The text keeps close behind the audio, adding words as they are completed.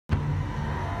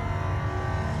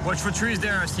Watch for trees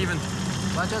there, Steven.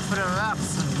 Watch out for the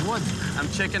rocks and wood.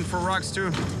 I'm checking for rocks too.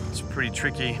 It's pretty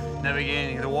tricky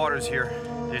navigating the waters here.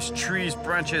 There's trees,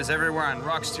 branches everywhere, and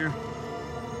rocks too.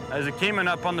 There's a caiman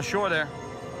up on the shore there.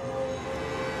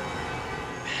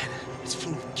 Man, it's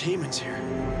full of caimans here.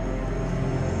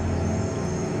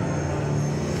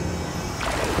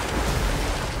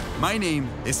 My name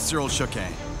is Cyril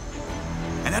Chauquet,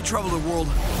 and I travel the world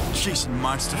chasing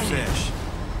monster fish.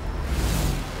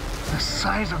 The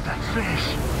size of that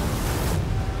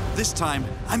fish. This time,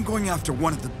 I'm going after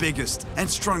one of the biggest and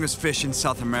strongest fish in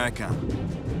South America,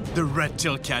 the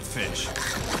red-tailed catfish.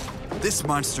 This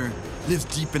monster lives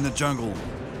deep in the jungle,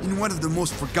 in one of the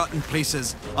most forgotten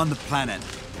places on the planet.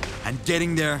 And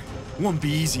getting there won't be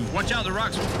easy. Watch out, the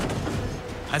rocks.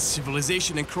 As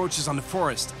civilization encroaches on the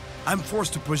forest, I'm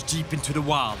forced to push deep into the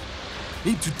wild,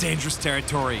 into dangerous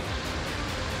territory.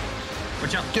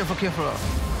 Watch out. Careful, careful.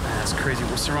 That's crazy.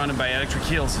 We're surrounded by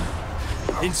electric eels.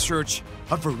 In search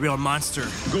of a real monster.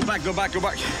 Go back, go back, go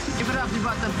back. Keep it off the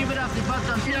bottom, keep it off the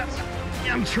bottom.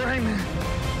 Yeah, I'm trying, man.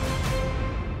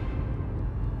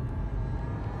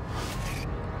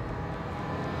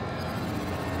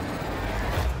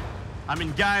 I'm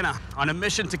in Guyana on a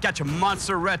mission to catch a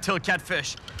monster red-tailed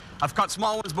catfish. I've caught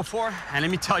small ones before, and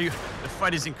let me tell you, the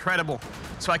fight is incredible.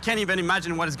 So I can't even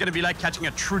imagine what it's gonna be like catching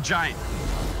a true giant.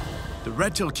 The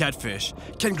red-tailed catfish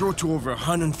can grow to over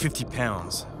 150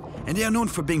 pounds. And they are known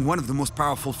for being one of the most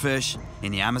powerful fish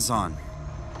in the Amazon.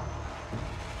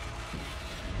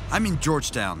 I'm in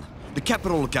Georgetown, the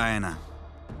capital of Guyana.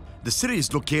 The city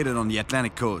is located on the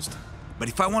Atlantic coast, but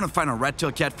if I want to find a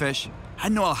red-tailed catfish, I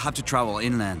know I'll have to travel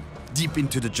inland, deep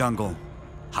into the jungle.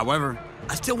 However,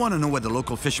 I still want to know what the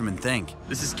local fishermen think.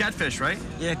 This is catfish, right?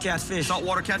 Yeah, catfish.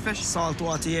 Saltwater catfish?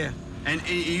 Saltwater, yeah. And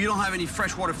you don't have any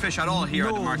freshwater fish at all here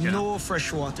at the market? No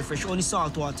freshwater fish, only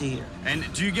saltwater here.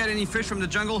 And do you get any fish from the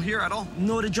jungle here at all?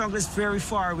 No, the jungle is very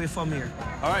far away from here.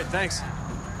 All right, thanks.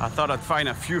 I thought I'd find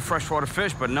a few freshwater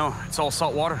fish, but no, it's all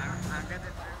saltwater.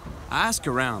 I ask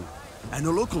around, and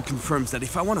the local confirms that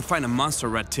if I want to find a monster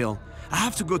red-tail, I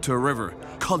have to go to a river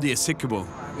called the Essequibo.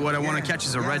 What I want to catch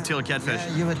is a red-tailed catfish.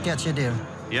 Yeah, you would catch it there.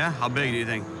 Yeah? How big do you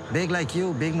think? Big like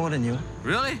you, big more than you.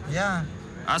 Really? Yeah.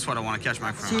 That's what I want to catch,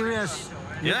 my friend. Serious.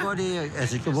 Yeah? You go there,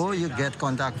 as you go, you get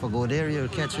contact for go there, you'll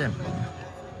catch him.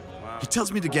 He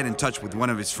tells me to get in touch with one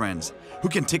of his friends who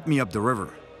can take me up the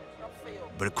river.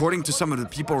 But according to some of the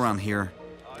people around here,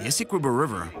 the Essequibo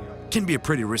River can be a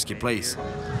pretty risky place.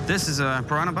 This is a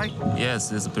piranha bite?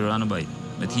 Yes, it's a piranha bite.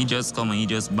 But he just come and he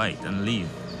just bite and leave.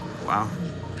 Wow.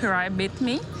 Piranha bit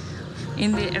me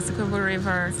in the Essequibo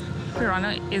River.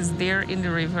 Piranha is there in the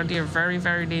river. They're very,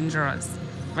 very dangerous.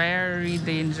 Very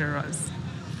dangerous.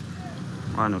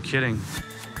 Wow, no kidding.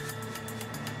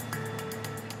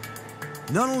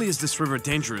 Not only is this river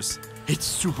dangerous, it's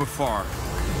super far.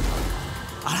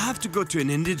 I'll have to go to an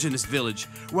indigenous village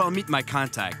where I'll meet my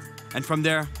contact, and from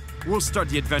there, we'll start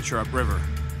the adventure upriver.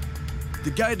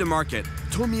 The guy at the market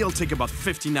told me it'll take about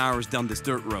 15 hours down this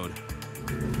dirt road.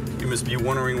 You must be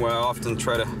wondering why I often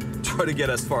try to get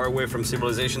as far away from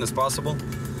civilization as possible.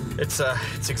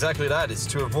 It's exactly that. It's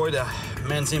to avoid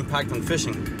man's impact on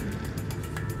fishing.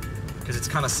 Because it's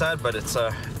kind of sad, but it's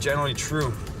generally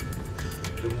true.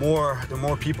 The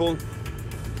more people,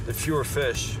 the fewer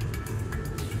fish.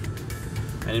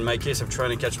 And in my case, I'm trying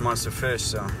to catch monster fish,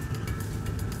 so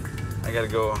I gotta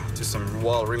go to some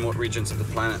wild, remote regions of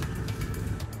the planet.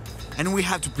 And we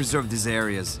have to preserve these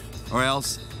areas, or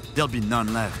else there'll be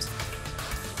none left.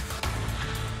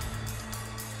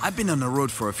 I've been on the road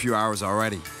for a few hours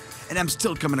already, and I'm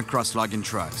still coming across logging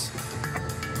trucks.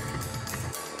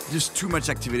 There's too much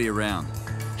activity around.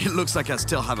 It looks like I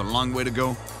still have a long way to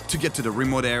go to get to the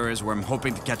remote areas where I'm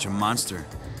hoping to catch a monster.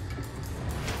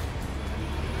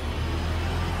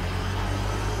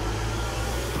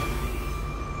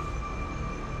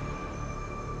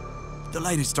 The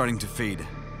light is starting to fade.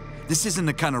 This isn't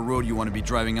the kind of road you want to be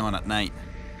driving on at night.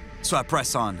 So I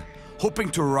press on, hoping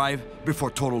to arrive before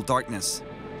total darkness.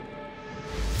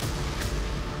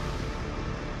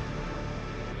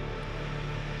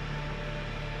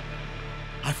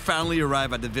 I finally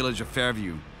arrive at the village of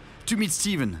Fairview to meet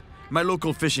Steven, my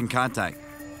local fishing contact.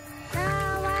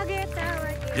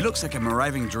 It looks like I'm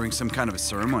arriving during some kind of a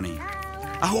ceremony.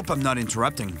 I hope I'm not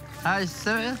interrupting. Hi,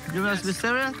 Cyril. You must be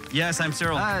Cyril? Yes, I'm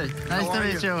Cyril. Hi, nice to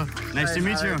meet you. Nice to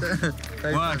meet you.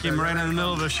 Well, I came right in the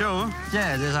middle of the show, huh?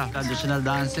 Yeah, there's a traditional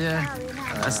dance here.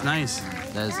 That's nice.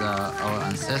 There's our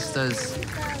ancestors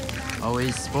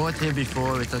always sport here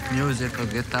before without music or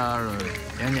guitar or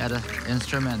any other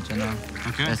instrument, you know.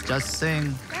 Okay. Let's just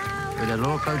sing with a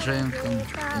local drink and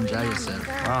enjoy yourself.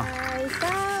 Wow.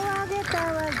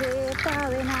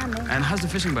 And how's the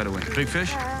fishing, by the way? Big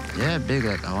fish? Yeah, big,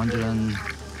 like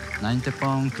 190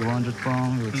 pound, 200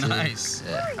 pound. It's, Nice.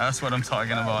 Yeah. That's what I'm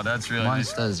talking about. That's really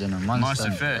Monsters, you know,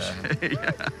 monster fish.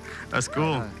 Yeah, that's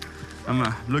cool.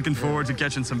 I'm looking forward to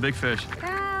catching some big fish.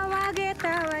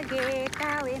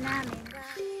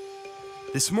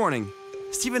 This morning,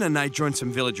 Stephen and I joined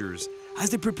some villagers as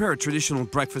they prepare a traditional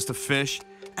breakfast of fish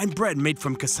and bread made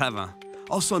from cassava,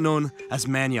 also known as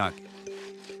manioc.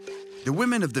 The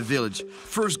women of the village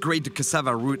first grate the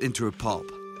cassava root into a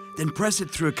pulp, then press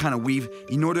it through a kind of weave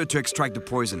in order to extract the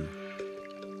poison.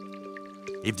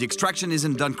 If the extraction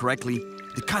isn't done correctly,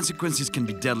 the consequences can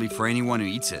be deadly for anyone who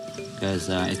eats it. Because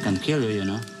it can kill you, you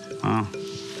know. Oh.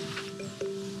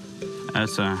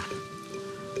 That's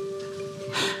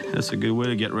a good way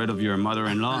to get rid of your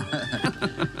mother-in-law.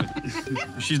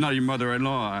 She's not your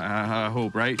mother-in-law, I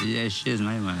hope, right? Yeah, she is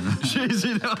my man. She's,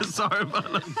 you know, sorry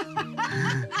about that.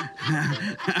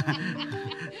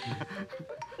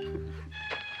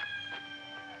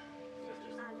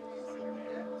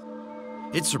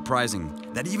 It's surprising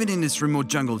that even in this remote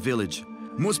jungle village,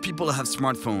 most people have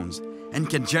smartphones and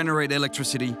can generate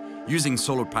electricity using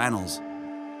solar panels.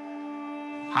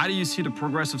 How do you see the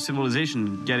progress of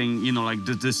civilization getting, you know, like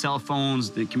the cell phones,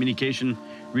 the communication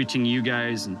reaching you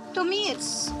guys? And... To me,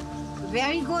 it's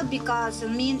very good because, I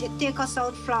mean, it takes us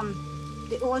out from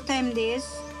the old time days.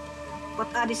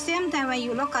 But at the same time, when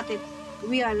you look at it,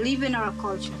 we are living our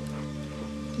culture.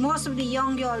 Most of the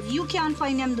young girls, you can't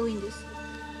find them doing this.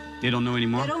 They don't know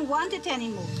anymore? They don't want it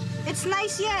anymore. It's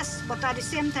nice, yes, but at the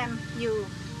same time, you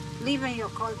live in your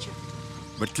culture.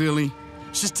 But clearly,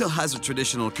 she still has her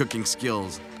traditional cooking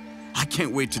skills. I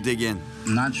can't wait to dig in.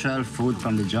 Natural food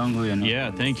from the jungle, you know.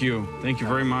 Yeah, thank you. Thank you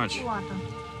very much.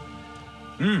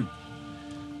 The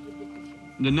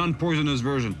non-poisonous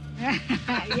version.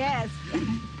 Yes.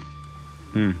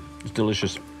 It's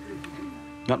delicious.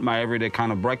 Not my everyday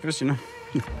kind of breakfast, you know.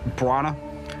 Piranha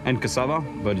and cassava,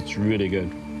 but it's really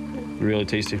good. Really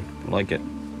tasty. I like it.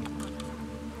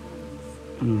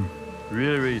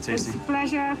 Really, really tasty. It's a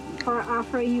pleasure for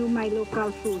offering you my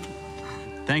local food.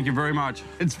 Thank you very much.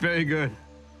 It's very good.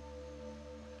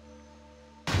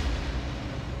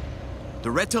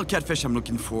 The red-tailed catfish I'm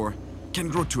looking for can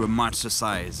grow to a monster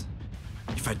size.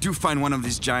 If I do find one of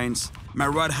these giants, my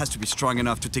rod has to be strong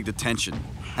enough to take the tension,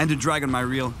 and the drag on my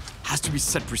reel has to be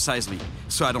set precisely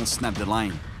so I don't snap the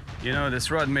line. You know,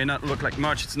 this rod may not look like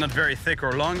much. It's not very thick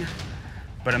or long,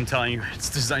 but I'm telling you, it's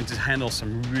designed to handle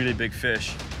some really big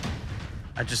fish.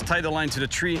 I just tie the line to the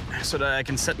tree so that I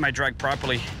can set my drag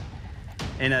properly.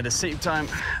 And at the same time,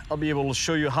 I'll be able to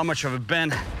show you how much of a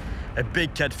bend a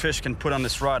big catfish can put on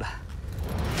this rod.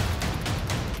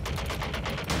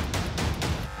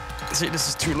 See, this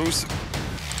is too loose.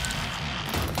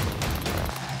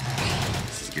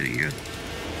 This is getting good.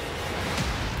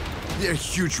 There are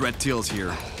huge red tails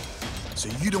here, so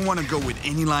you don't want to go with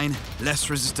any line less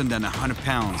resistant than 100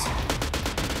 pounds.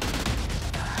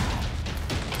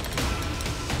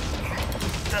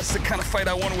 That's the kind of fight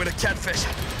I want with a catfish.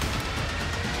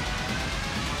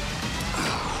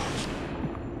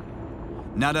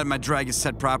 Now that my drag is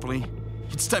set properly,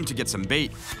 it's time to get some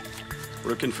bait.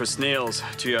 We're looking for snails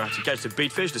to catch the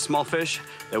bait fish, the small fish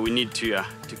that we need to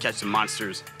catch the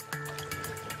monsters.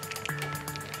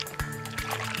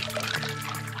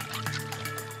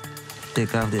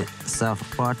 Take off the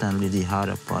soft part and leave the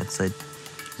harder part so it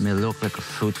may look like a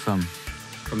fruit from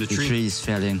the tree. trees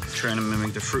falling. Trying to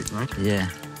mimic the fruit, right? Yeah.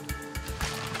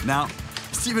 Now,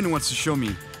 Stephen wants to show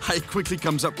me how he quickly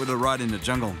comes up with a rod in the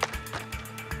jungle.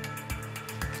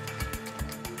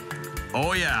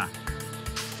 Oh yeah.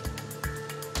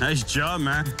 Nice job,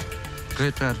 man.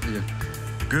 Great rod for you.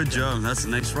 Good job. That's a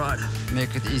nice rod.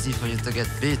 Make it easy for you to get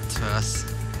bait for us.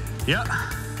 Yeah.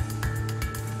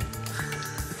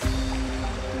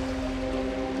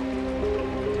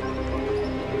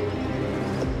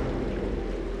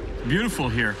 Beautiful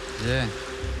here. Yeah.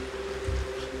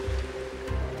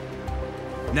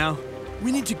 Now,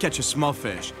 we need to catch a small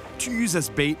fish to use as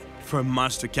bait for a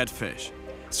monster catfish.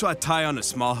 So I tie on a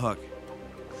small hook.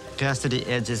 Cast to the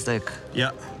edges like...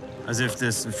 Yeah. As if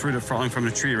this fruit are falling from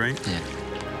the tree, right? Yeah.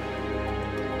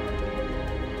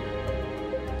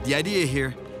 The idea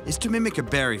here is to mimic a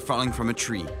berry falling from a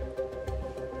tree.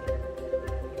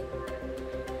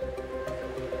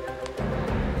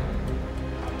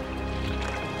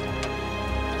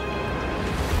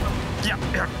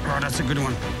 Yeah. Oh, that's a good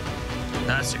one.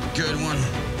 That's a good one.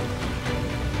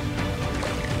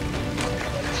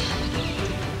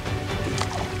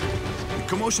 The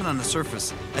commotion on the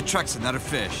surface attracts another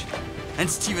fish, and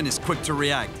Stephen is quick to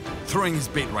react, throwing his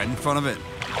bait right in front of it.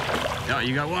 Yeah,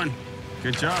 you got one.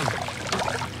 Good job.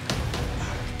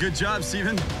 Good job,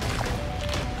 Steven.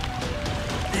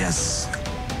 Yes.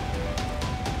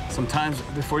 Sometimes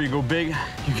before you go big,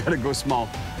 you gotta go small.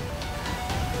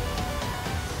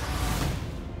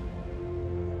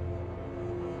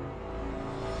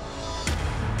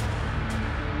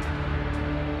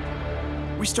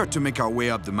 We start to make our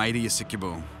way up the mighty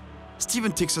Essequibo.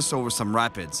 Steven takes us over some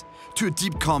rapids to a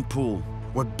deep, calm pool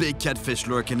where big catfish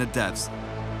lurk in the depths.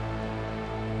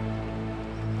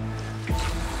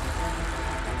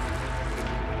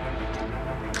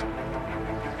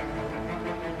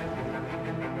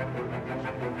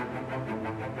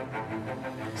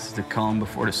 This is the calm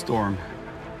before the storm.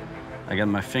 I got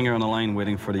my finger on the line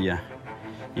waiting for the,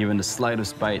 even the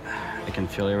slightest bite. I can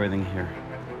feel everything here.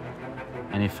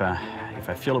 And if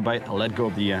I feel a bite, I'll let go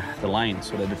of the line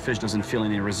so that the fish doesn't feel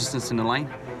any resistance in the line.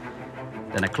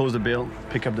 Then I close the bail,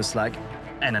 pick up the slack,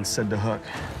 and then set the hook.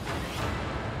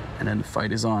 And then the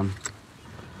fight is on.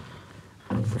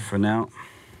 But for now,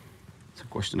 it's a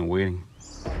question of waiting.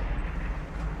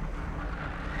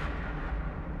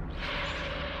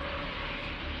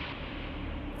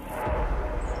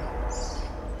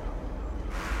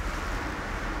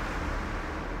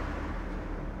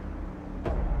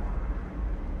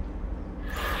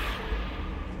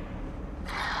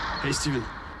 Hey, Steven,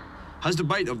 how's the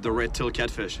bite of the red-tailed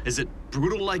catfish? Is it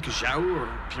brutal like Jau or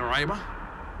Piraiba?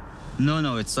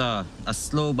 No, it's a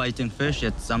slow biting fish.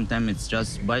 Sometimes it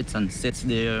just bites and sits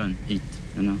there and eat,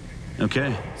 you know.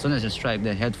 Okay. As soon as you strike,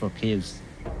 they head for caves.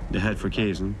 They head for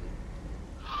caves,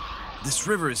 huh? This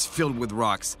river is filled with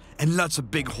rocks and lots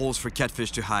of big holes for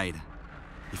catfish to hide.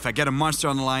 If I get a monster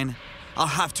on the line, I'll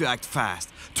have to act fast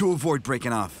to avoid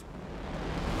breaking off.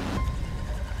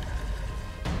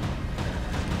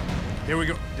 Here we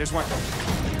go. There's one.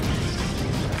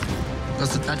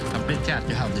 That's a big cat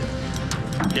you have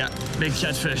there. Yeah, big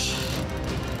catfish.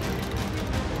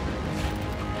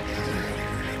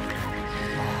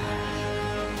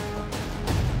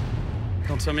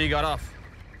 Don't tell me you got off.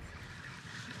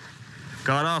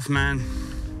 Got off, man.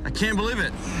 I can't believe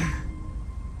it.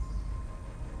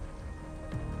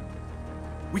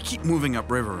 We keep moving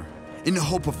upriver in the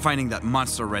hope of finding that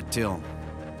monster red tail.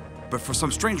 But for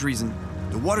some strange reason,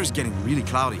 the water's getting really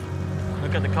cloudy.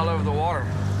 Look at the color of the water.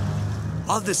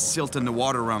 All this silt in the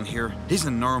water around here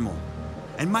isn't normal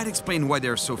and might explain why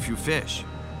there are so few fish.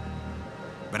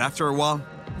 But after a while,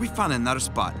 we found another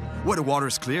spot where the water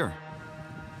is clear.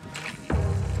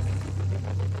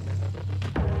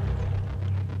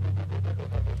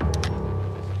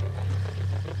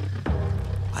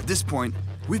 At this point,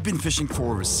 we've been fishing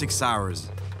for over 6 hours,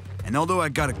 and although I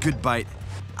got a good bite,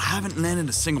 I haven't landed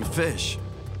a single fish.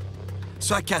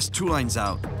 So I cast 2 lines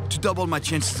out to double my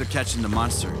chances of catching the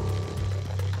monster.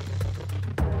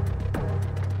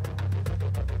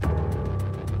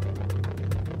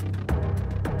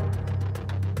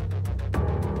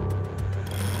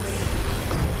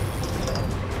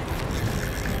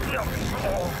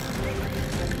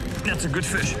 That's a good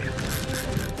fish.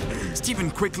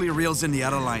 Steven quickly reels in the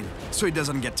other line so he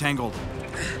doesn't get tangled.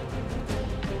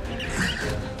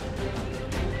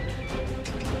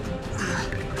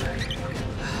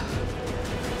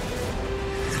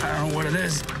 I don't know what it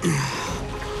is.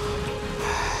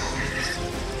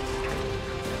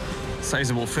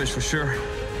 Sizable fish for sure.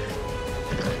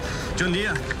 John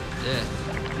Dia. Yeah.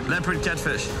 Leopard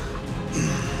catfish.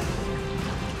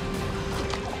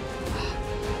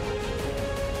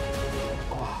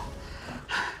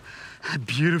 A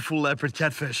beautiful leopard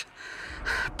catfish.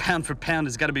 Pound for pound,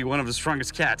 it's gotta be one of the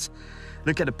strongest cats.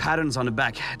 Look at the patterns on the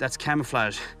back. That's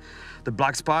camouflage. The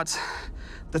black spots,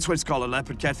 that's why it's called a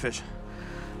leopard catfish.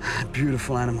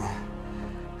 Beautiful animal.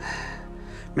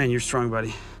 Man, you're strong,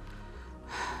 buddy.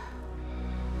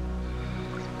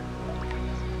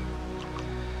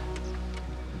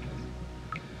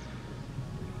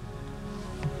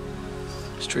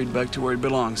 Straight back to where it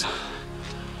belongs.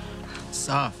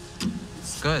 Soft.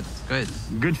 It's good, good.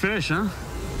 Good fish, huh?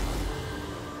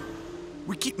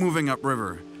 We keep moving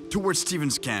upriver towards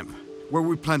Steven's camp, where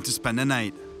we plan to spend the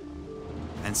night.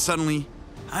 And suddenly,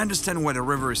 I understand why the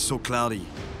river is so cloudy.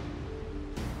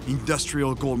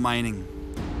 Industrial gold mining.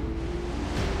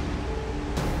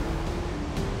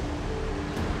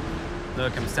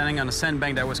 Look, I'm standing on a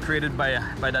sandbank that was created by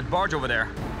that barge over there.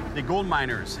 The gold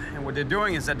miners. And what they're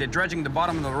doing is that they're dredging the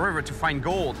bottom of the river to find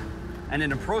gold. And in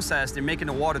the process, they're making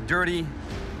the water dirty,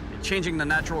 they're changing the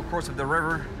natural course of the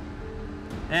river,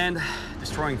 and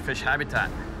destroying fish habitat.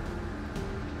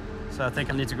 So I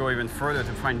think I need to go even further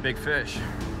to find big fish.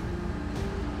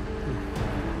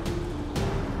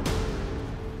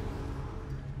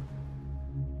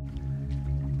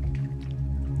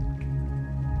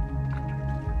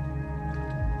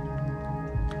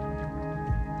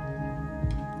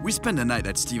 We spend the night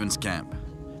at Steven's camp.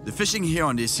 The fishing here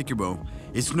on the Essequibo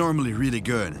is normally really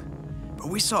good, but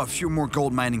we saw a few more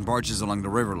gold mining barges along the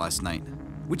river last night,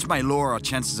 which might lower our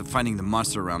chances of finding the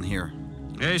monster around here.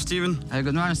 Hey, Steven. Hey,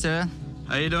 good morning, sir.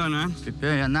 How you doing, man?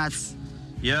 Prepare your nuts.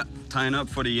 Yeah, tying up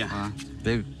for the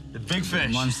Big big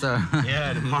fish. monster.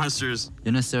 Yeah, the monsters.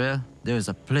 You know, Cyril, there is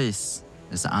a place.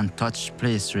 It's an untouched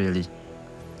place, really.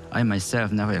 I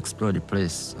myself never explored the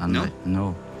place. And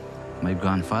No? My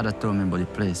grandfather told me about the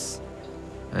place.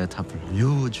 It have a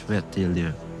huge red tail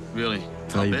there. Really?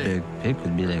 How Very big? big. It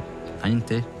could be like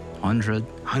 90, 100.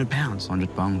 100 pounds.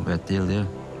 100 pound red tail there.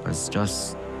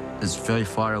 It's very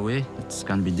far away. It's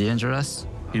gonna be dangerous.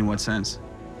 In what sense?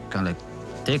 Kind of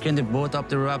like taking the boat up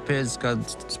the rapids, could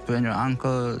sprain your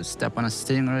ankle, step on a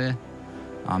stingray,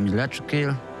 electric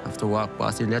eel, have to walk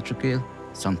past the electric eel.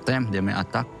 Sometimes they may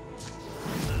attack,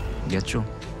 get you.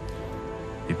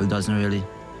 People doesn't really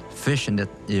fish in that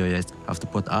area, have to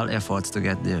put all efforts to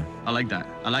get there. I like that.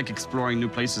 I like exploring new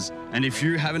places. And if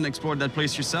you haven't explored that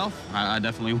place yourself, I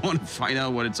definitely want to find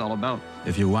out what it's all about.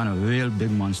 If you want a real big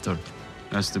monster,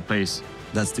 That's the place.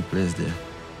 that's the place there.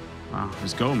 Wow,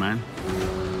 let's go, man.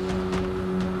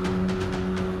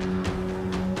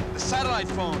 The satellite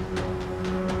phone.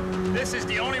 This is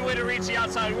the only way to reach the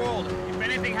outside world. If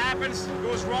anything happens,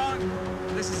 goes wrong,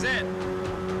 this is it.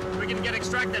 We can get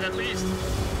extracted at least.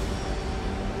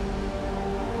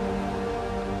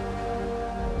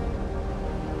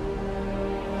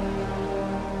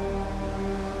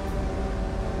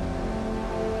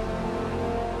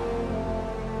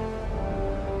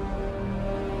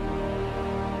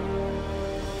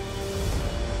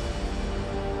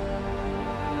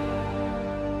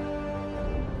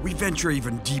 We venture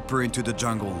even deeper into the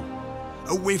jungle,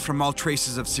 away from all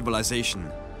traces of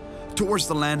civilization, towards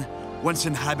the land once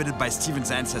inhabited by Steven's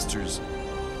ancestors.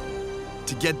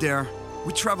 To get there,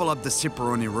 we travel up the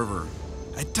Ciparoni River,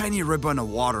 a tiny ribbon of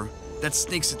water that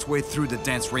snakes its way through the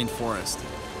dense rainforest.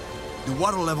 The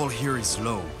water level here is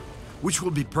low, which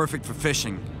will be perfect for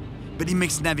fishing, but it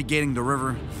makes navigating the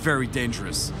river very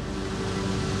dangerous.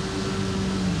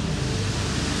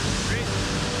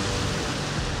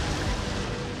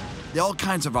 There are all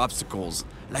kinds of obstacles,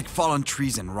 like fallen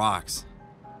trees and rocks.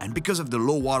 And because of the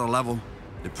low water level,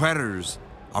 the predators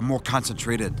are more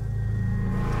concentrated.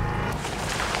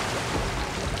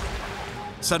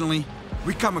 Suddenly,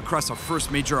 we come across our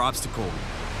first major obstacle,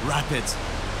 rapids.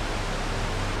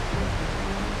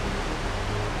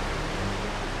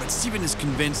 But Steven is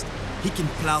convinced he can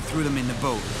plow through them in the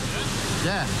boat.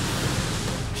 Yeah.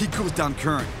 He goes down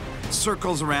current,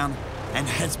 circles around, and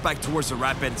heads back towards the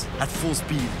rapids at full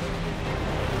speed.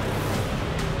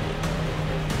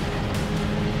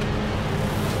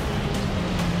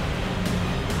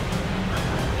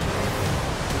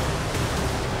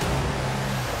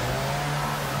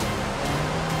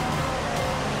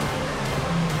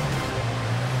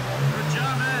 Good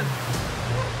job, man.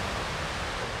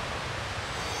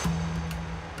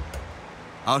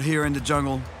 Out here in the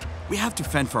jungle, we have to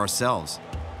fend for ourselves.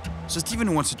 So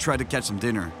Steven wants to try to catch some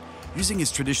dinner, using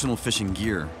his traditional fishing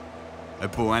gear, a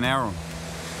bow and arrow.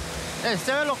 Hey,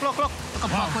 Sarah, look. Look a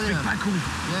paco there.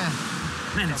 Yeah.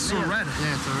 Man, it's so red.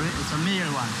 Yeah, it's a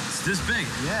male one. It's this big.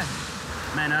 Yeah.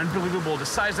 Man, unbelievable. The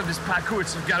size of this pacu,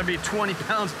 it's gotta be 20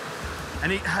 pounds.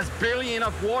 And it has barely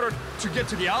enough water to get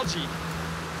to the algae.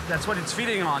 That's what it's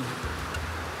feeding on.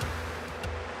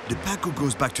 The pacu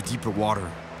goes back to deeper water,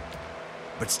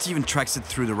 but Steven tracks it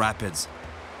through the rapids.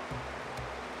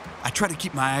 I try to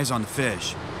keep my eyes on the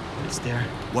fish, It's there.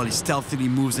 while he stealthily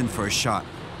moves in for a shot.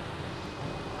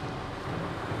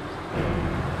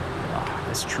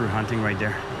 That's true hunting right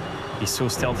there. He's so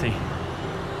stealthy.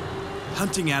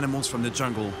 Hunting animals from the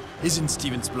jungle is in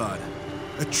Steven's blood,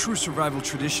 a true survival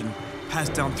tradition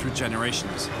passed down through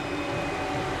generations.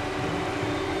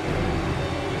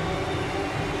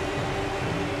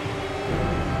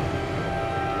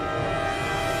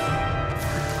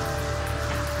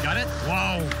 Got it?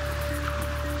 Wow.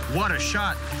 What a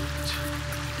shot.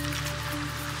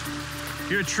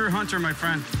 You're a true hunter, my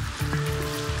friend.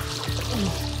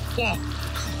 Whoa.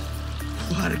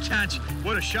 What a catch.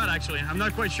 What a shot, actually. I'm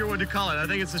not quite sure what to call it. I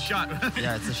think it's a shot.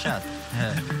 Yeah, it's a shot.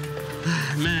 Yeah.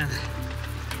 Man,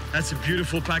 that's a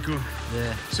beautiful pacu.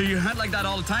 Yeah. So you hunt like that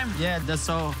all the time? Yeah, that's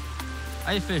how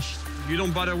I fished. You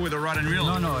don't bother with a rod and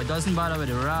reel? No, it doesn't bother with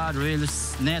the rod,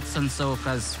 reels, nets, and so,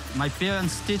 because my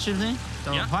parents teach me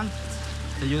to hunt,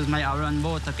 to use my iron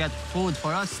boat to get food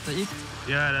for us to eat.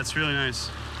 Yeah, that's really nice.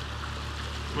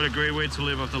 What a great way to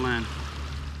live off the land.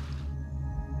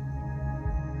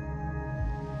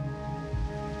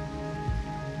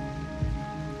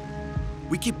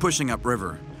 We keep pushing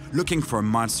upriver, looking for a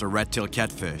monster red-tailed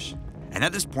catfish. And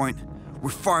at this point, we're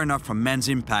far enough from man's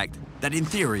impact that in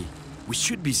theory, we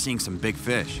should be seeing some big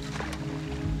fish.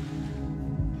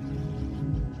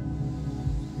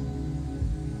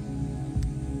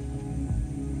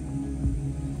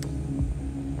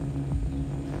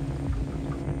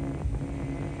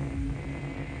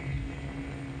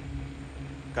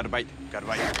 Got a bite, got a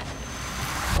bite.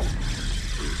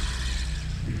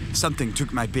 Something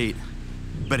took my bait,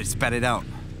 but it spat it out.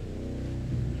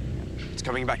 It's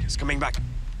coming back, it's coming back.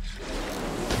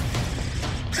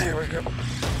 There we go.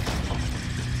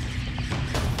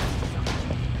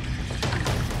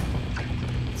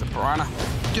 It's a piranha.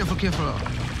 Careful, careful.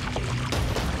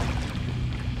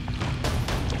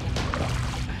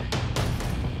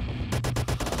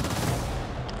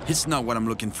 It's not what I'm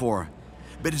looking for,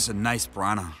 but it's a nice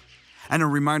piranha, and a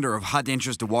reminder of how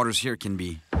dangerous the waters here can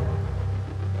be.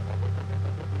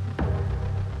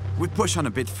 We push on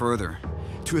a bit further,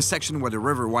 to a section where the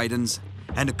river widens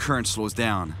and the current slows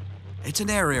down. It's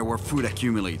an area where food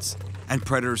accumulates, and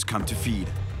predators come to feed.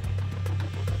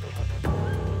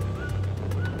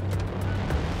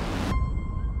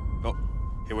 Oh,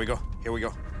 here we go, here we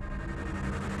go.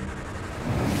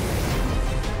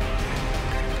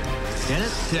 Get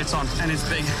it? Yeah, it's on, and it's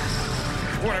big.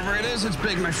 Whatever it is, it's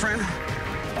big, my friend.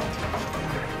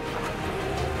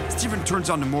 Steven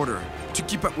turns on the motor to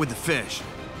keep up with the fish,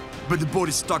 but the boat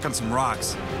is stuck on some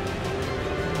rocks.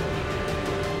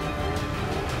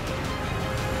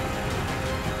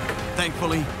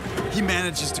 Thankfully, he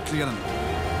manages to clear them.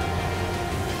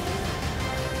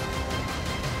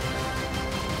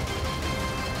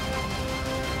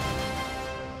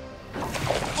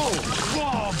 Oh,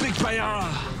 whoa, big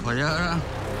payara. Payara.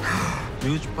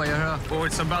 Huge payara. Oh,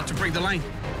 it's about to break the line.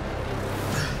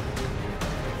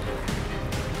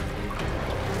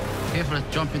 Careful,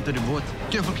 jump into the boat.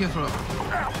 Careful, careful.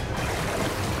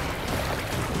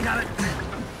 Got it.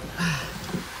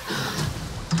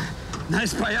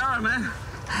 Nice payara, man.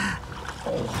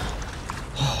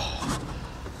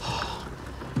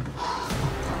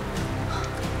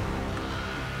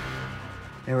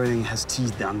 Everything has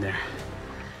teeth down there.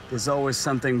 There's always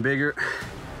something bigger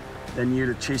than you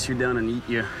to chase you down and eat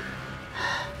you.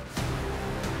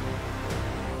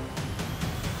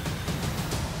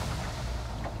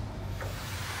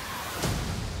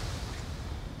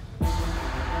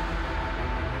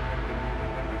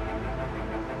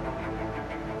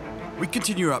 We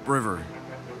continue upriver,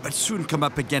 but soon come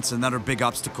up against another big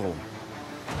obstacle.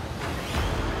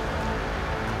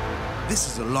 This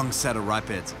is a long set of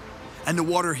rapids, and the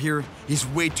water here is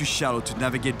way too shallow to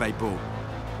navigate by boat.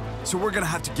 So we're gonna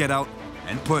have to get out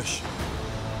and push.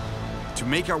 To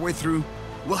make our way through,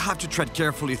 we'll have to tread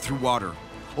carefully through water,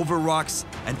 over rocks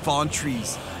and fallen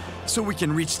trees, so we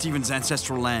can reach Steven's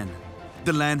ancestral land,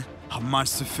 the land of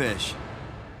monster fish.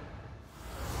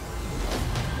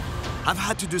 I've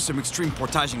had to do some extreme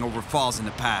portaging over falls in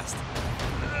the past,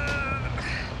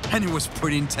 and it was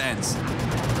pretty intense.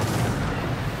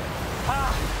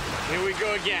 Here we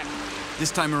go again.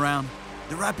 This time around,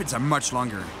 the rapids are much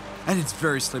longer, and it's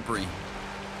very slippery.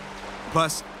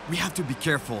 Plus, we have to be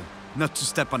careful not to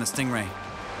step on a stingray.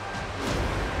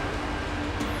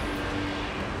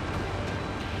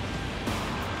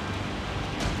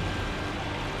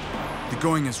 The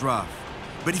going is rough,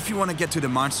 but if you want to get to the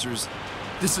monsters,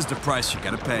 this is the price you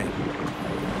gotta pay.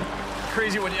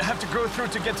 Crazy what you have to go through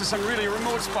to get to some really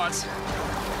remote spots.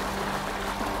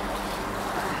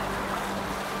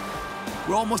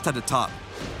 We're almost at the top,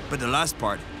 but the last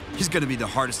part is gonna be the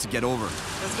hardest to get over.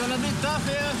 It's gonna be tough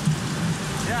here.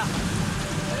 Yeah.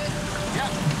 Yeah.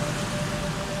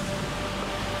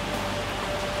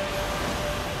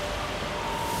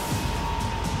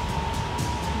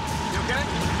 You okay?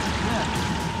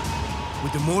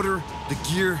 With the motor, the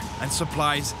gear, and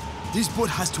supplies, this boat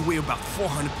has to weigh about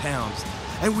 400 pounds,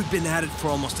 and we've been at it for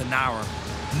almost an hour,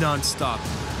 non-stop.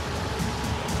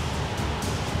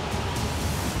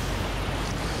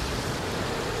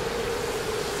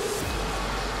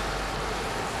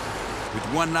 With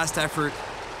one last effort,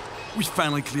 we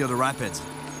finally clear the rapids.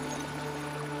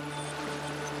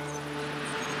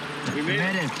 We made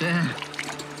it.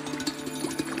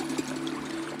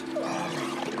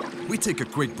 We take a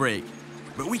quick break,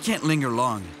 but we can't linger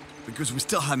long because we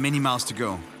still have many miles to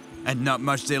go and not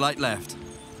much daylight left.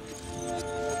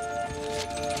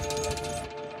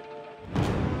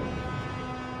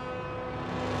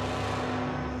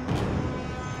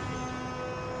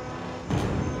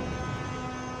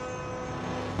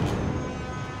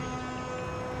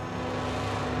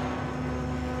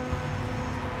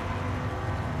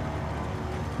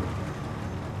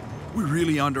 We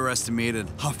really underestimated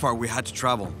how far we had to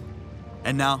travel.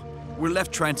 And now, we're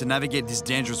left trying to navigate these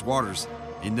dangerous waters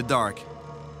in the dark.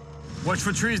 Watch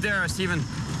for trees there, Steven.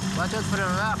 Watch out for the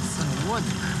rocks and wood.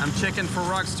 I'm checking for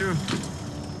rocks too.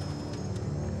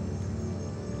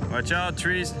 Watch out,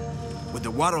 trees. With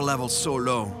the water level so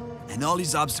low and all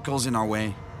these obstacles in our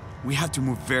way, we have to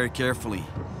move very carefully.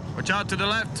 Watch out to the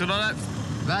left, to the left.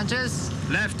 Branches?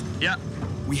 Left, yeah.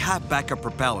 We have backup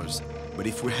propellers, but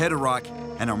if we hit a rock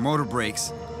and our motor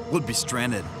breaks, we'll be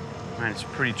stranded. Man, it's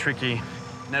pretty tricky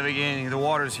navigating the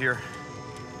waters here.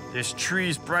 There's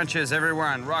trees, branches everywhere,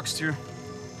 and rocks too.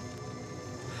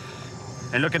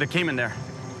 And look at the caiman there.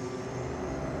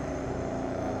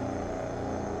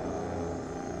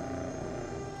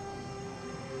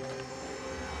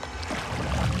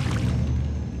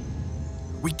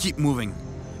 We keep moving,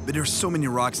 but there's so many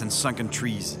rocks and sunken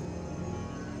trees.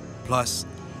 Plus,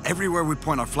 everywhere we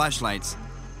point our flashlights,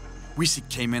 we see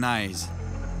caiman eyes.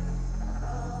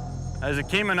 There's a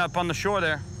caiman up on the shore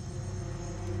there.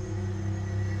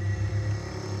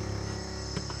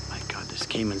 My God, there's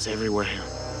caimans everywhere here.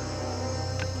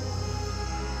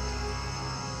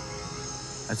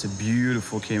 That's a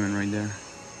beautiful caiman right there.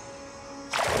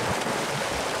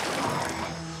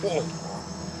 Whoa!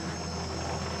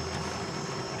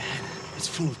 Man, it's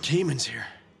full of caimans here.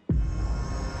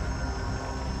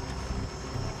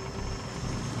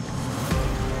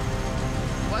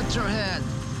 Watch your head.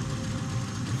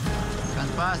 Can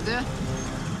pass there?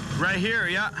 Right here,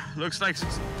 yeah. Looks like,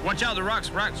 watch out, the rocks,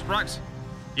 rocks.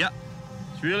 Yeah,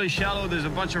 it's really shallow, there's a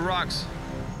bunch of rocks.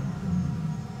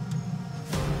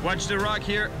 Watch the rock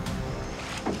here.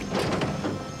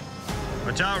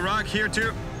 Watch out, rock here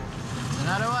too.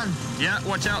 Another one? Yeah,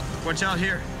 watch out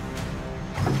here.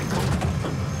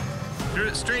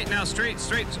 Straight now, straight.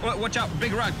 Watch out,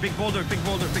 big rock, big boulder.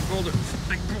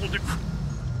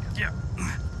 Yeah.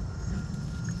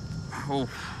 Oh,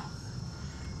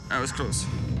 that was close.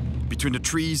 Between the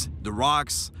trees, the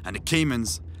rocks, and the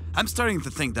caimans, I'm starting to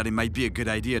think that it might be a good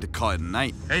idea to call it a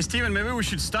night. Hey, Steven, maybe we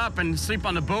should stop and sleep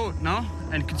on the boat, no?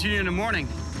 And continue in the morning.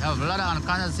 Have a lot of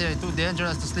anacondas here, too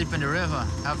dangerous to sleep in the river.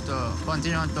 Have to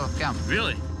continue on to camp.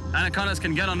 Really? Anacondas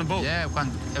can get on the boat? Yeah,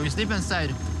 if we sleep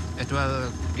inside, it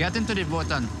will get into the boat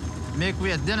and make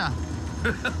we at dinner.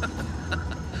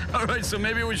 All right, so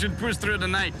maybe we should push through the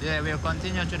night. Yeah, we'll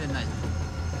continue through the night.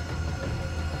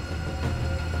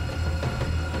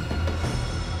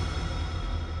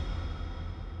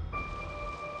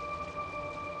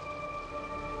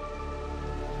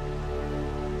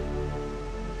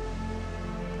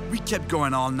 We kept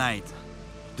going all night.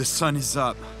 The sun is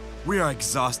up. We are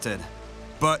exhausted,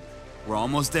 but we're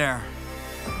almost there.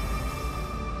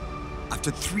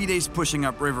 After 3 days pushing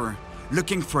upriver,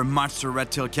 looking for a monster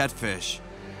red-tailed catfish,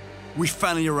 we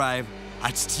finally arrive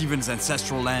at Steven's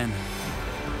ancestral land.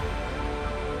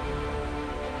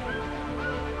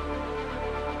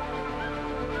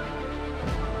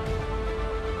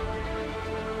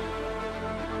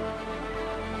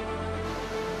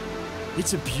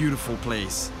 It's a beautiful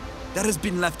place that has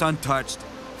been left untouched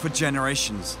for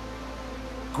generations.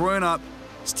 Growing up,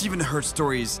 Steven heard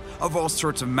stories of all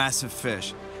sorts of massive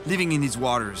fish living in these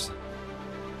waters.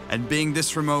 And being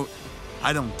this remote,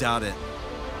 I don't doubt it.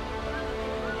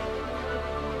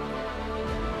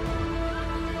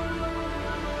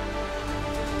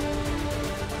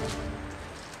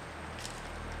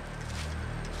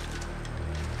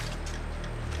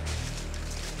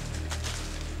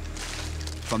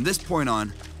 From this point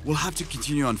on, we'll have to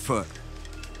continue on foot.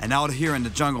 And out here in the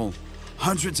jungle,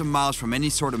 hundreds of miles from any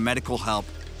sort of medical help,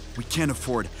 we can't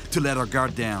afford to let our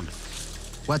guard down.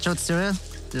 Watch out, Cyril.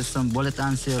 There's some bullet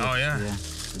ants here. Oh, yeah? Yeah.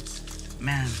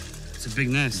 Man, it's a big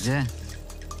nest. Yeah.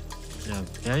 Yeah,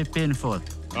 very painful.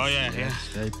 Oh, yeah. It's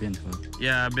very painful.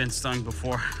 Yeah, I've been stung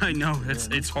before. I know,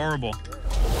 it's horrible.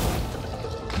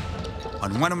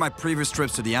 On one of my previous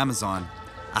trips to the Amazon,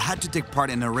 I had to take part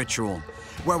in a ritual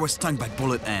where I was stung by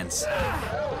bullet ants.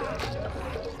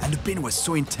 And the pain was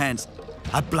so intense,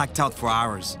 I blacked out for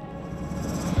hours.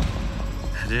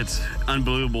 It's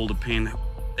unbelievable, the pain.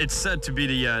 It's said to be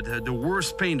the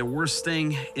worst pain, the worst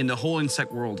sting in the whole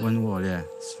insect world. One wall, yeah.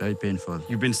 It's very painful.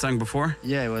 You've been stung before?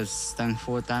 Yeah, it was stung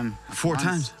 4 times. 4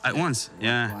 times? At once?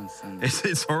 Yeah. Once,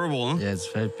 It's horrible, huh? yeah, it's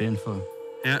very painful.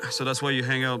 Yeah, so that's why you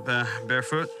hang out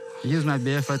barefoot? I use my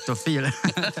bare foot to feel.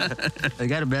 I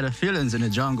got better feelings in the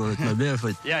jungle with my bare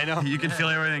foot. Yeah, I know. You can feel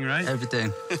everything, right?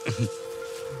 Everything.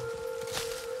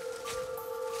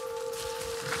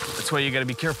 That's why you gotta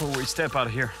be careful where you step out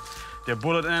of here. There are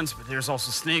bullet ants, but there's also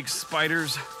snakes,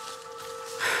 spiders.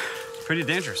 Pretty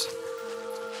dangerous.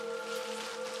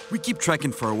 We keep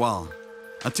trekking for a while,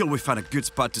 until we find a good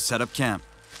spot to set up camp.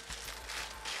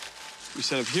 We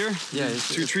set up here? Yeah,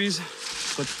 it's two trees?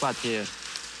 Good spot here.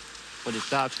 For the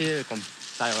top here, you can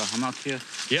tie a hammock here.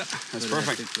 Yeah, that's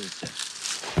perfect.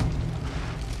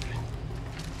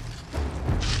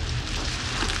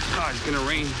 Oh, it's gonna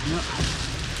rain. Yeah.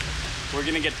 We're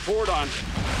gonna get poured on.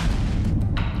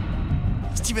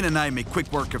 Steven and I make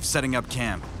quick work of setting up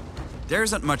camp. There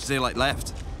isn't much daylight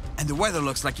left, and the weather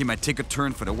looks like it might take a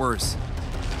turn for the worse.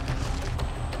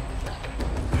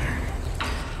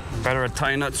 Better at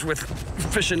tie nuts with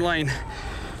fishing line.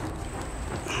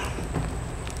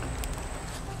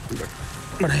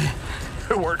 But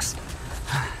it works.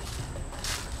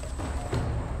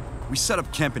 We set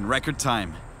up camp in record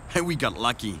time, and we got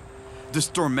lucky. The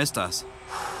storm missed us.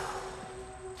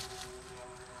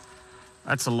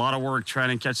 That's a lot of work trying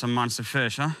to catch some monster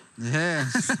fish, huh?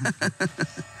 Yes.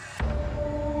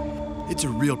 It's a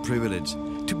real privilege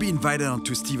to be invited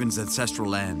onto Steven's ancestral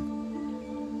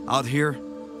land. Out here,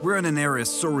 we're in an area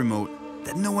so remote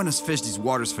that no one has fished these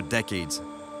waters for decades.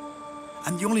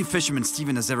 I'm the only fisherman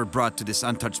Steven has ever brought to this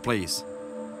untouched place.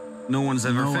 No one's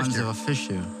ever fished here? ever fished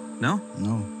here. No?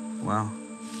 No. Wow.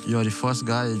 You're the first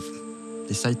guy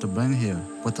decide to bring here.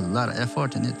 Put a lot of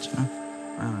effort in it, huh?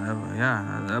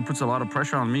 Yeah, that puts a lot of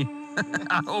pressure on me.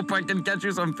 I hope I can catch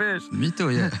you some fish. Me too,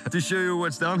 yeah. To show you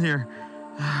what's down here.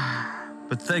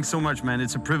 But thanks so much, man.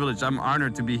 It's a privilege. I'm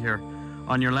honored to be here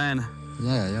on your land.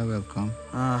 Yeah, you're welcome.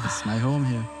 It's my home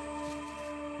here.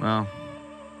 Well,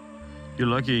 you're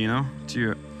lucky, you know,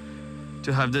 to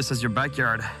have this as your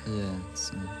backyard. Yeah.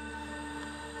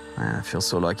 Man, I feel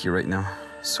so lucky right now.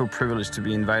 So privileged to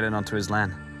be invited onto his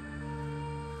land.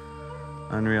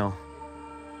 Unreal.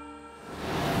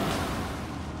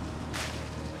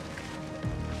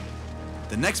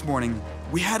 The next morning,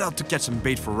 we head out to catch some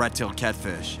bait for red-tailed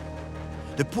catfish.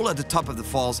 The pool at the top of the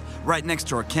falls, right next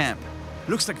to our camp,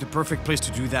 looks like the perfect place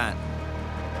to do that.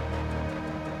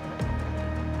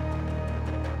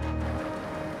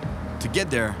 To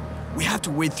get there, we have to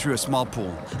wade through a small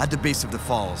pool at the base of the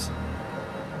falls.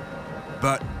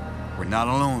 But we're not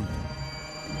alone.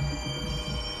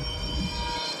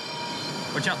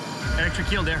 Watch out, electric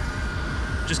eel there.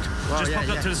 Just popped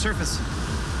up to the surface.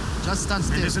 Just stand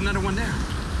still. And there's another one there.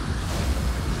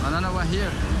 Another one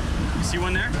here. You see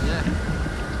one there? Yeah.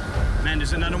 Man,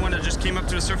 there's another one that just came up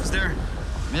to the surface there.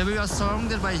 Maybe we are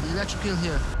surrounded by electric eel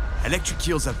here. Electric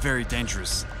eels are very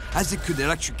dangerous, as they could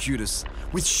electrocute us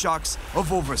with shocks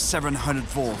of over 700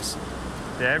 volts.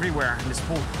 They're everywhere in this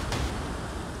pool.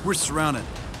 We're surrounded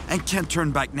and can't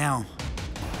turn back now.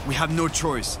 We have no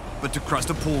choice but to cross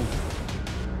the pool.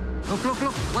 Look, look,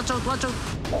 look. Watch out, watch out.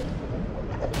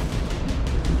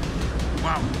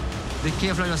 Wow. Be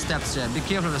careful of your steps, Jen. Be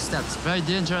careful of your steps. Very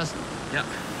dangerous. Yeah,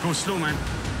 go slow, man.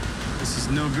 This is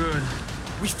no good.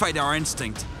 We fight our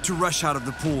instinct to rush out of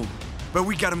the pool, but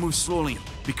we gotta move slowly,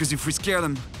 because if we scare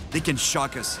them, they can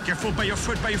shock us. Careful, by your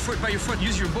foot, by your foot, by your foot.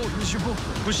 Use your boat, use your boat.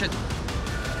 Push it.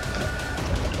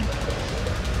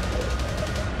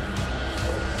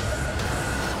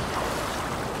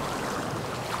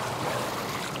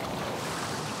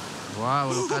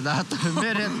 Wow, look at that.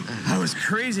 That was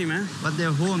crazy, man. But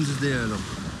their homes is there, look.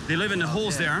 They live in the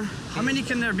holes there. How many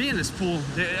can there be in this pool?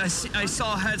 I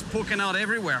saw heads poking out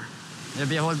everywhere.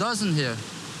 Maybe a whole dozen here.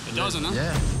 A dozen, huh?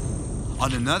 Yeah.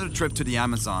 On another trip to the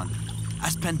Amazon, I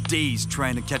spent days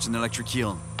trying to catch an electric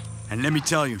eel. And let me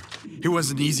tell you, it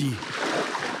wasn't easy.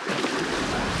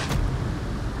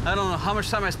 I don't know how much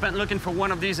time I spent looking for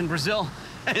one of these in Brazil,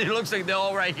 and it looks like they're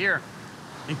all right here.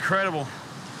 Incredible.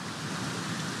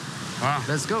 Wow.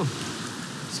 Let's go.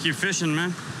 Let's keep fishing,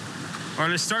 man. Or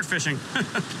let's start fishing.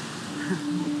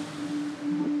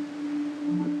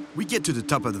 We get to the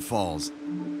top of the falls,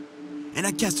 and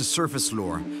I cast a surface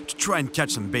lure to try and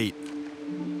catch some bait.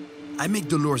 I make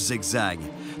the lure zigzag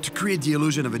to create the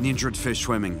illusion of an injured fish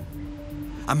swimming.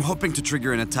 I'm hoping to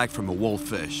trigger an attack from a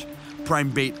wolffish, prime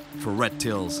bait for red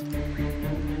tails.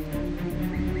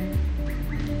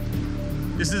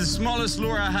 This is the smallest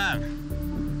lure I have.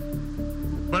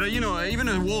 But you know, even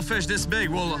a wolffish this big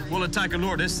will attack a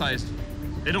lure this size.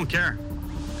 They don't care.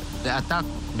 They attack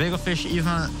bigger fish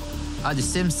even at the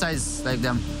same size like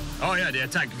them. Oh yeah, they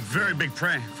attack very big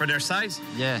prey for their size.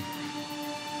 Yeah.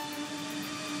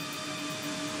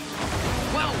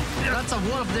 Wow, that's a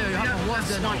wolf there. You have a wolf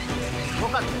there now.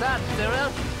 Look at that,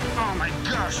 Cyril. Oh my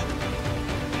gosh.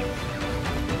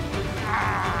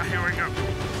 Ah, here we go.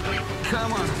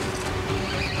 Come on.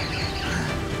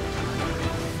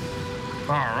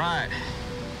 All right.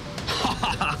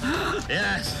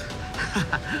 Yes.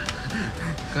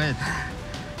 Good.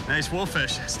 Nice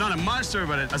wolffish. It's not a monster,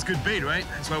 but that's good bait, right?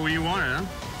 That's what you wanted,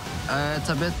 huh? It's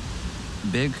a bit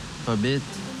big for bait.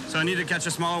 So I need to catch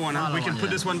a smaller one, huh? We can put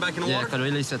this one back in the Yeah, water? can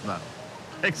release it back.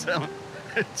 Excellent.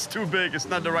 It's too big, it's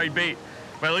not the right bait.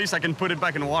 But at least I can put it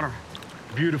back in the water.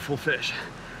 Beautiful fish.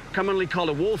 Commonly called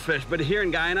a wolffish, but here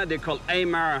in Guyana, they're called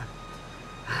amara.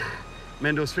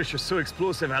 Man, those fish are so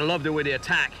explosive. I love the way they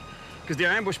attack. Because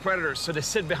they're ambush predators, so they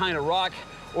sit behind a rock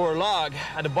or a log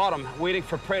at the bottom, waiting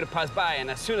for prey to pass by. And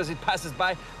as soon as it passes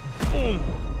by, boom!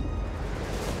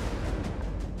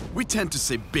 We tend to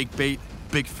say big bait,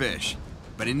 big fish.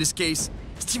 But in this case,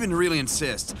 Steven really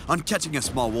insists on catching a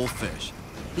small wolffish.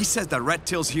 He says that red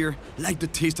tails here like the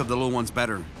taste of the little ones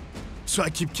better. So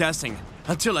I keep casting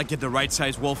until I get the right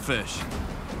size wolffish.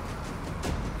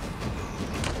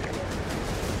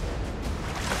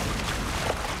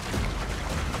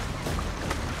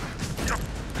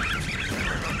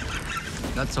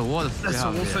 That's a wolf. That's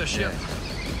a wolffish, yeah.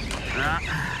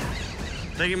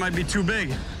 I think it might be too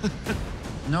big.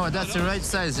 No, that's the right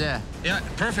size, yeah. Yeah,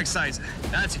 perfect size.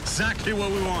 That's exactly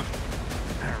what we want.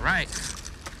 All right.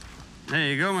 There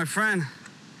you go, my friend.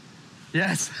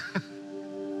 Yes.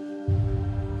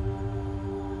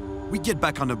 We get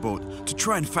back on the boat to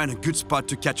try and find a good spot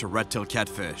to catch a red-tailed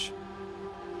catfish.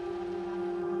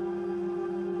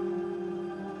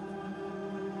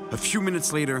 A few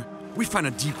minutes later, we find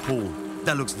a deep pool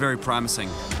that looks very promising.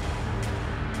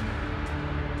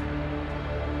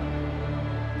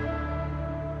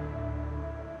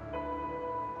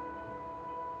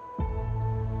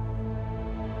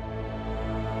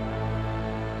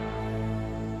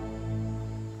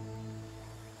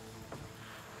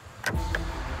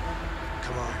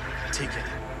 Come on, take it.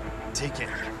 Take it.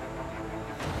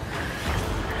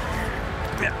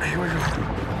 Yeah, here we go.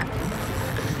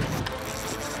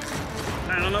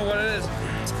 I don't know what it is.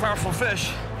 It's a powerful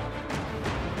fish.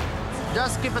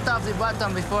 Just keep it off the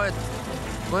bottom before it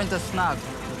going to snag.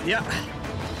 Yeah.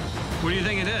 What do you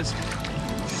think it is?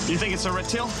 You think it's a red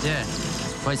tail? Yeah,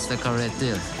 fights like a red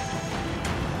tail.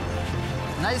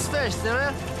 Nice fish,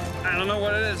 Cyril. I don't know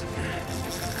what it is.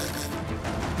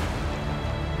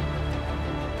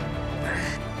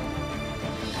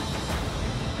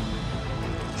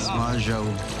 Small Joe.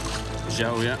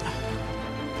 Joe, yeah.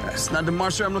 It's not the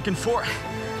monster I'm looking for,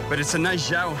 but it's a nice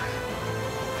Joe.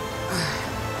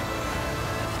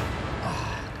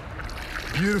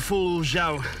 Beautiful little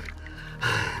Joe.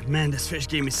 Man, this fish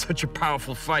gave me such a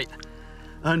powerful fight.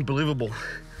 Unbelievable.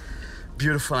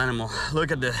 Beautiful animal.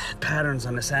 Look at the patterns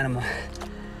on this animal.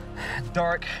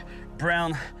 Dark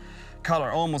brown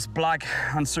color, almost black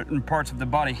on certain parts of the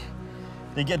body.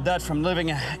 They get that from living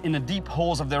in the deep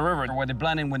holes of the river where they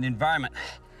blend in with the environment.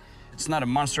 It's not a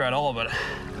monster at all, but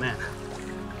man,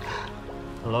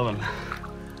 I love him.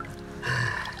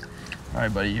 All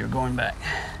right, buddy, you're going back.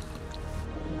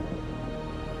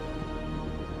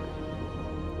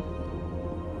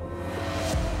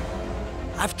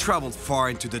 I've traveled far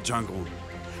into the jungle,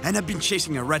 and I've been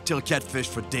chasing a red-tailed catfish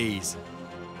for days.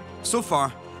 So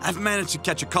far, I've managed to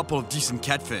catch a couple of decent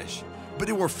catfish, but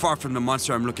they were far from the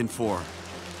monster I'm looking for.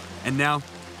 And now,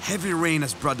 heavy rain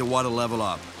has brought the water level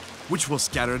up, which will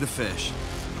scatter the fish.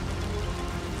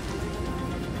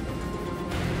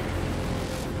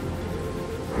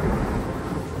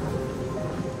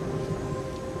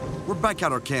 We're back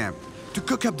at our camp to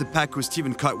cook up the pacu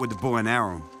Steven caught with the bow and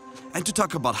arrow, and to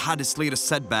talk about how this latest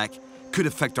setback could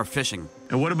affect our fishing.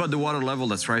 And what about the water level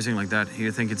that's rising like that?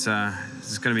 You think it's going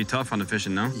to be tough on the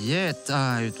fishing, no? Yeah,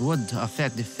 it would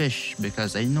affect the fish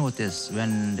because I noticed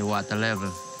when the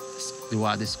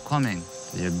water is coming,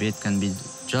 the bait can be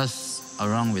just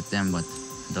around with them, but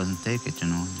it doesn't take it, you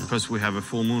know. Plus we have a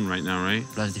full moon right now, right?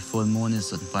 Plus the full moon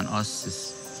is upon us,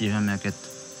 is even make it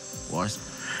worse.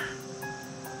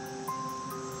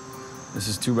 This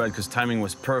is too bad because timing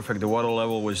was perfect. The water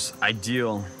level was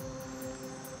ideal.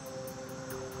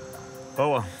 Oh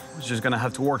well, we're just gonna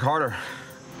have to work harder.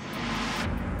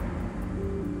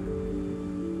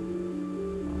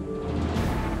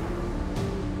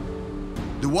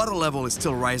 The water level is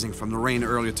still rising from the rain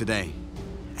earlier today,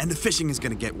 and the fishing is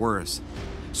gonna get worse.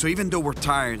 So even though we're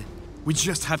tired, we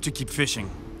just have to keep fishing,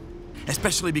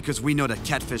 especially because we know that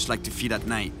catfish like to feed at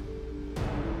night.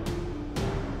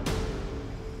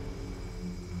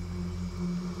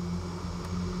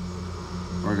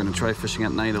 We're gonna try fishing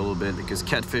at night a little bit because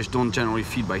catfish don't generally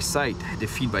feed by sight. They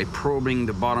feed by probing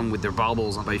the bottom with their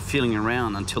bobbles and by feeling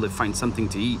around until they find something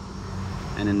to eat.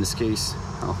 And in this case,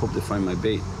 I'll hope they find my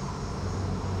bait.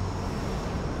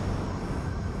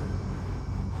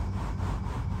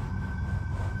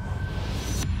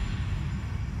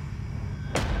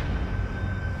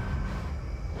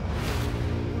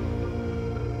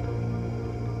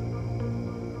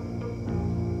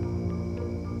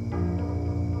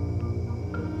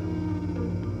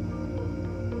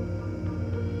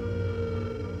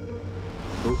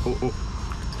 Oh.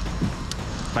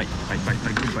 Bite, good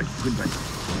bite, good bite.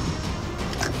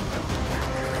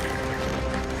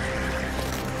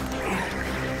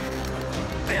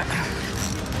 Yeah.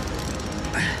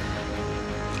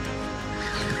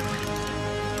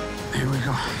 Here we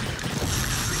go.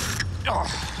 Oh.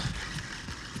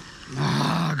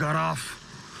 Ah, got off.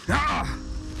 Ah.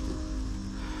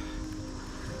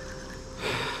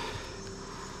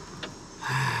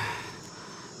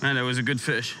 Man, that was a good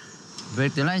fish.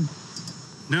 Break the line.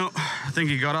 No, I think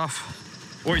he got off.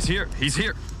 Oh, he's here. He's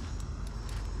here.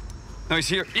 No, he's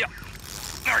here. Yeah.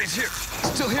 No, he's here.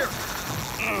 Still here.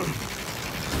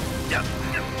 Yeah.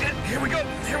 Here we go.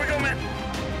 Here we go, man.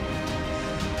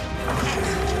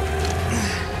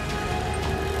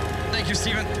 Thank you,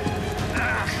 Steven.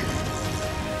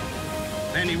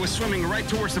 And he was swimming right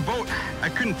towards the boat. I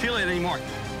couldn't feel it anymore.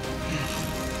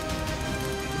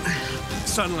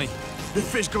 Suddenly, the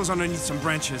fish goes underneath some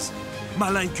branches. My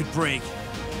line could break.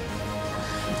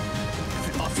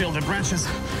 I feel the branches.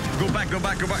 Go back. Keep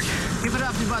it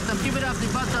off the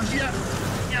bottom.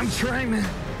 Yeah, I'm trying, man.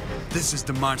 This is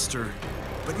the monster.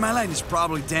 But my line is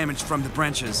probably damaged from the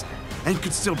branches and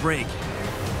could still break.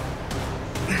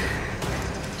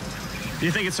 Do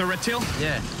you think it's a red tail?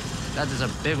 Yeah, that is a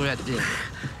big red tail.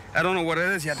 I don't know what it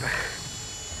is yet, but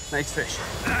nice fish.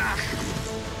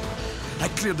 I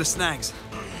cleared the snags.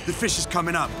 The fish is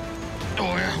coming up.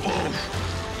 Oh, yeah. Whoa.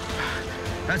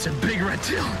 That's a big red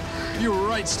tail. You were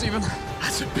right, Steven.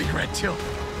 That's a big red tail.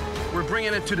 We're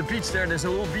bringing it to the beach there. There's a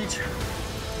little beach.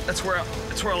 That's where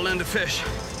I'll land the fish.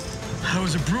 That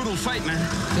was a brutal fight, man.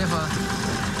 Careful.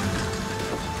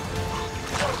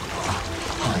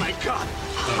 Oh, my God.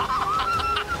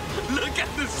 Look at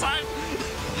the size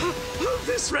of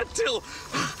this red tail.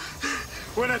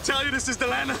 When I tell you this is the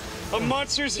land of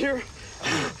monsters here,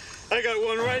 I got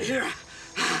one right here.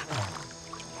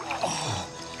 Oh.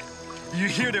 You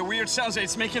hear the weird sounds that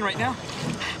it's making right now?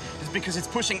 It's because it's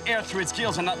pushing air through its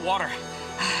gills and not water.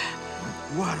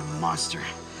 What a monster.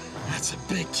 That's a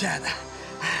big cat.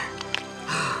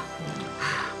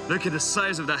 Look at the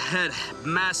size of the head,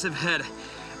 massive head.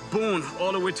 Bone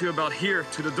all the way to about here,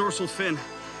 to the dorsal fin.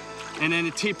 And then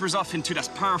it tapers off into this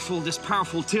powerful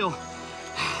tail.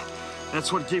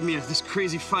 That's what gave me this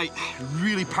crazy fight.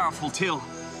 Really powerful tail.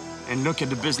 And look at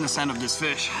the business end of this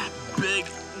fish. Big,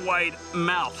 wide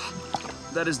mouth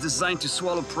that is designed to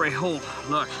swallow prey whole.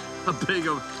 Look, how big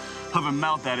of a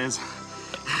mouth that is.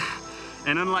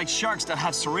 And unlike sharks that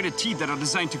have serrated teeth that are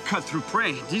designed to cut through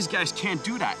prey, these guys can't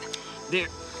do that. They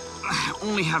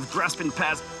only have grasping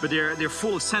pads, but they're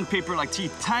full of sandpaper-like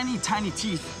teeth. Tiny, tiny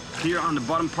teeth here on the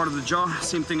bottom part of the jaw.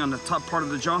 Same thing on the top part of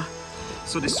the jaw.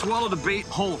 So they swallow the bait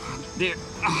whole.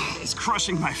 It's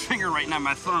crushing my finger right now,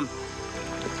 my thumb.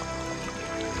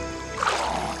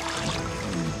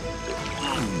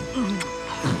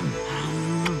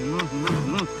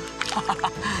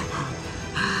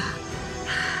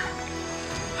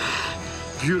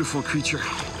 Beautiful creature.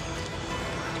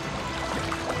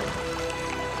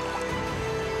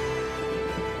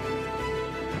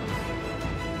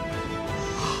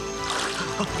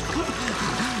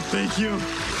 Thank you.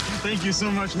 Thank you so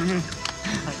much, man.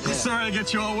 Yeah. Sorry I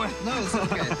get you all wet. No, it's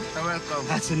okay. You're welcome.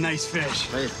 That's a nice fish.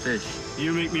 Great fish.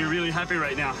 You make me really happy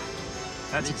right now.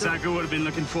 That's exactly what I've been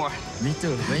looking for. Me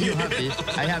too. When you're happy,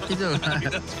 I'm happy too.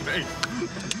 That's great.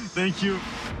 Thank you.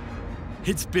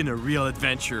 It's been a real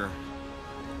adventure.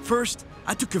 First,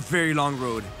 I took a very long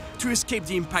road to escape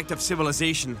the impact of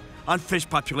civilization on fish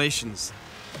populations.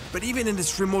 But even in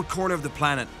this remote corner of the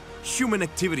planet, human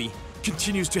activity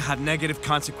continues to have negative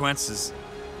consequences.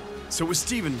 So with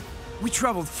Steven, we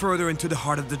traveled further into the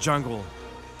heart of the jungle.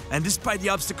 And despite the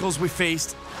obstacles we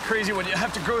faced, Crazy what you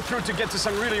have to go through to get to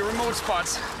some really remote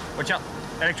spots. Watch out,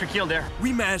 electric eel there.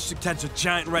 we managed to catch a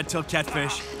giant red-tailed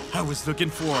catfish I was looking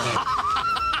for.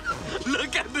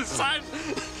 Look at the size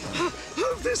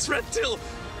of this red tail.